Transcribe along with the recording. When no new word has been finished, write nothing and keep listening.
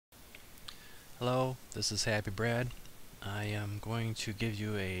Hello, this is Happy Brad. I am going to give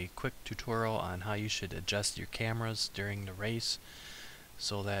you a quick tutorial on how you should adjust your cameras during the race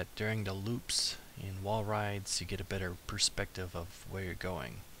so that during the loops and wall rides you get a better perspective of where you're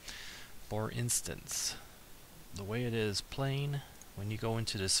going. For instance, the way it is plain, when you go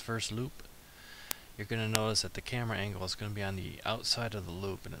into this first loop, you're going to notice that the camera angle is going to be on the outside of the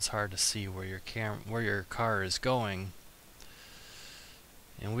loop and it's hard to see where your car is going,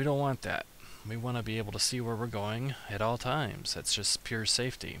 and we don't want that. We want to be able to see where we're going at all times. That's just pure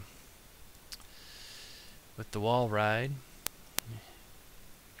safety. With the wall ride,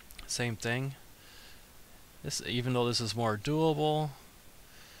 same thing. Even though this is more doable,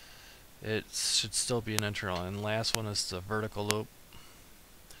 it should still be an internal. And the last one is the vertical loop,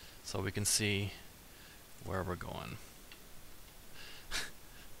 so we can see where we're going.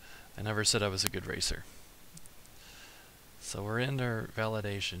 I never said I was a good racer. So we're in our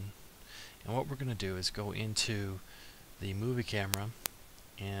validation. And what we're going to do is go into the movie camera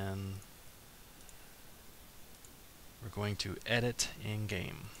and we're going to edit in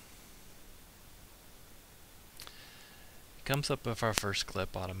game. It comes up with our first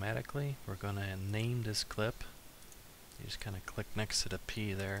clip automatically. We're going to name this clip. You just kind of click next to the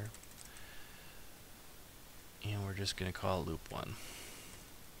P there. And we're just going to call it loop 1.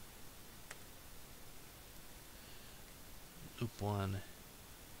 Loop 1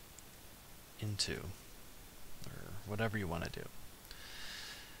 into, or whatever you want to do.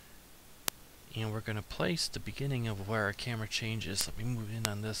 And we're going to place the beginning of where our camera changes. Let me move in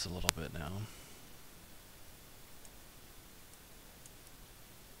on this a little bit now.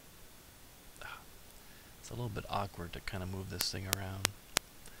 It's a little bit awkward to kind of move this thing around.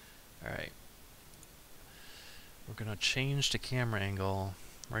 Alright. We're going to change the camera angle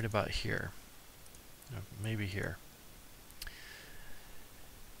right about here. Or maybe here.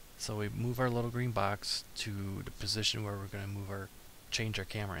 So we move our little green box to the position where we're going to change our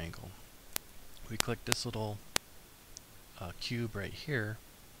camera angle. We click this little cube right here,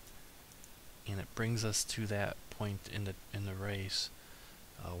 and it brings us to that point in the race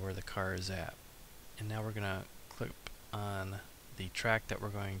where the car is at. And now we're going to click on the track that we're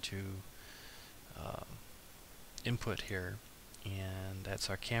going to input here, and that's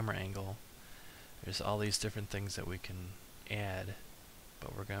our camera angle. There's all these different things that we can add,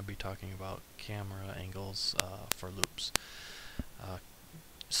 but we're going to be talking about camera angles for loops.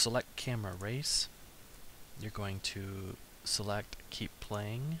 Select camera race. You're going to select keep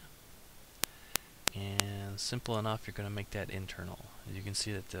playing, and simple enough, you're going to make that internal. You can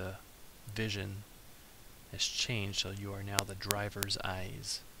see that the vision has changed, so you are now the driver's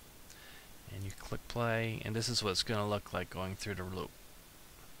eyes. And you click play, and this is what it's going to look like going through the loop.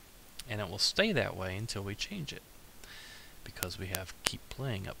 And it will stay that way until we change it, because we have keep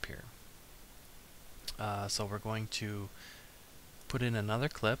playing up here. So we're going to put in another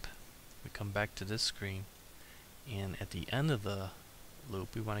clip. We come back to this screen, and at the end of the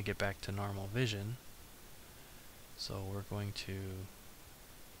loop we want to get back to normal vision. So we're going to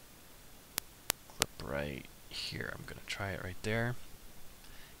clip right here. I'm going to try it right there,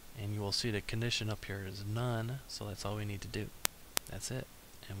 and you will see the condition up here is none, so that's all we need to do. That's it.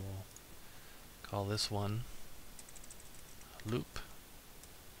 And we'll call this one loop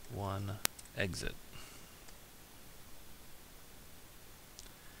 1 exit.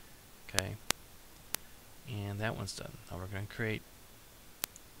 Okay, and that one's done. Now we're going to create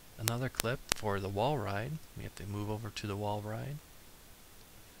another clip for the wall ride. We have to move over to the wall ride.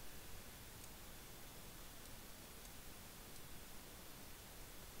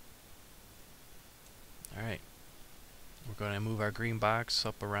 Alright, we're going to move our green box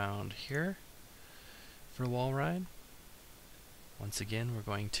up around here for the wall ride. Once again, we're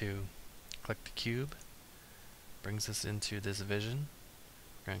going to click the cube, brings us into this vision.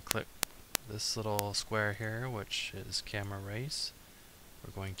 We're going to click this little square here, which is camera race.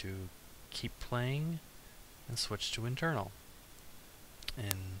 We're going to keep playing and switch to internal.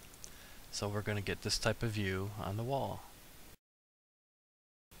 And so we're going to get this type of view on the wall.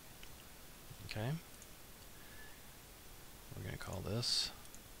 Okay. We're going to call this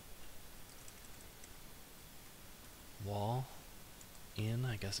wall in.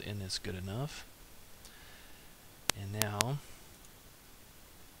 I guess in is good enough. And now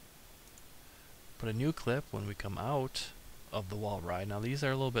put a new clip when we come out of the wall ride. Now these are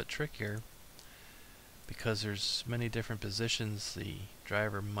a little bit trickier because there's many different positions the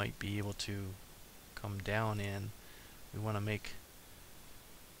driver might be able to come down in. We want to make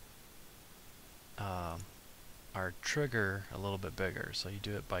our trigger a little bit bigger, so you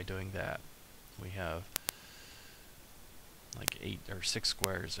do it by doing that. We have like 8 or 6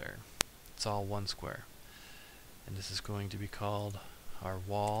 squares there. it's all one square. And this is going to be called our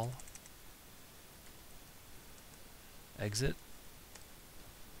wall exit.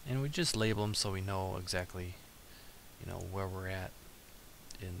 And we just label them so we know exactly, where we're at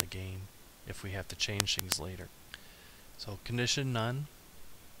in the game if we have to change things later. So condition none,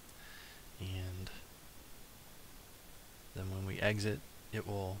 and then when we exit it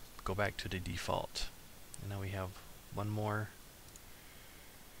will go back to the default. And now we have one more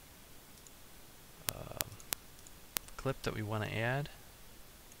clip that we want to add.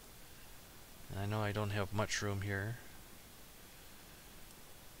 And I know I don't have much room here.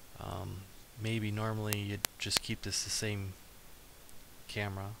 Maybe normally you'd just keep this the same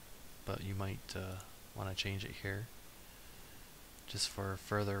camera, but you might want to change it here just for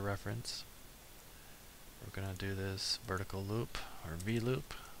further reference. We're going to do this vertical loop or V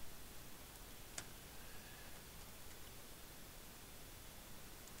loop.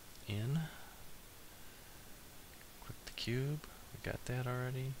 In. Click the cube. We got that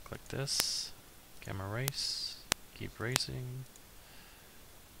already. Click this. Camera race. Keep racing.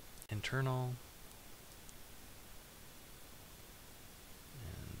 Internal.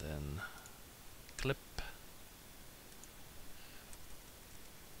 And then clip.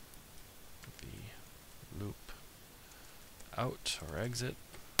 The loop out or exit.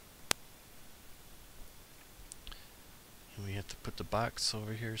 And we have to put the box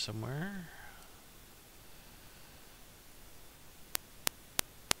over here somewhere.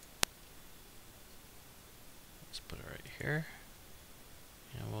 Let's put it right here.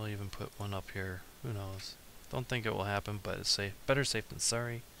 And we'll even put one up here. Who knows? Don't think it will happen, but it's safe. Better safe than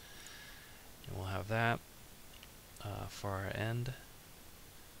sorry. And we'll have that for our end.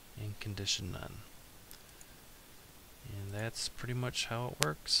 And condition none. And that's pretty much how it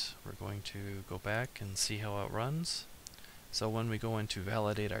works. We're going to go back and see how it runs. So when we go in to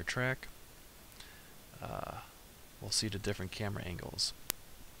validate our track, we'll see the different camera angles.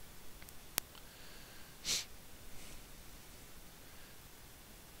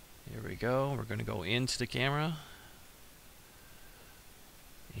 Here we go. We're going to go into the camera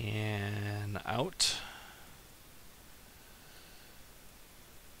and out.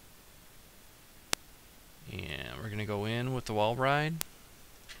 And we're going to go in with the wall ride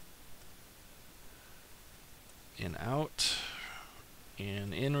and out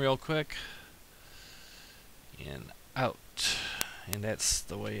and in real quick and out. And that's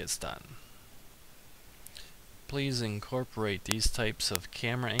the way it's done. Please incorporate these types of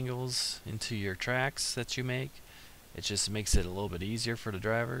camera angles into your tracks that you make. It just makes it a little bit easier for the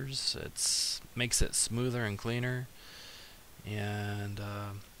drivers. It makes it smoother and cleaner and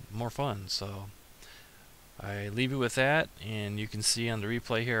more fun. So I leave you with that, and you can see on the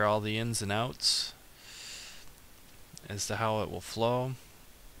replay here all the ins and outs as to how it will flow,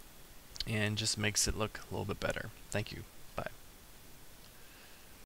 and just makes it look a little bit better. Thank you.